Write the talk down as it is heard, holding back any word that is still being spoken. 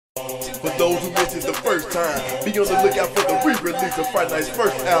For those who missed it the first time, be on the lookout for the re-release of Frightenite's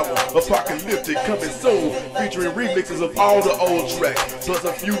first album, Apocalyptic, coming soon, featuring remixes of all the old tracks, plus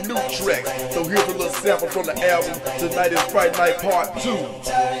a few new tracks. So here's a little sample from the album. Tonight is Fright Night Part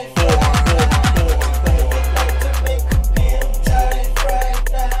 2.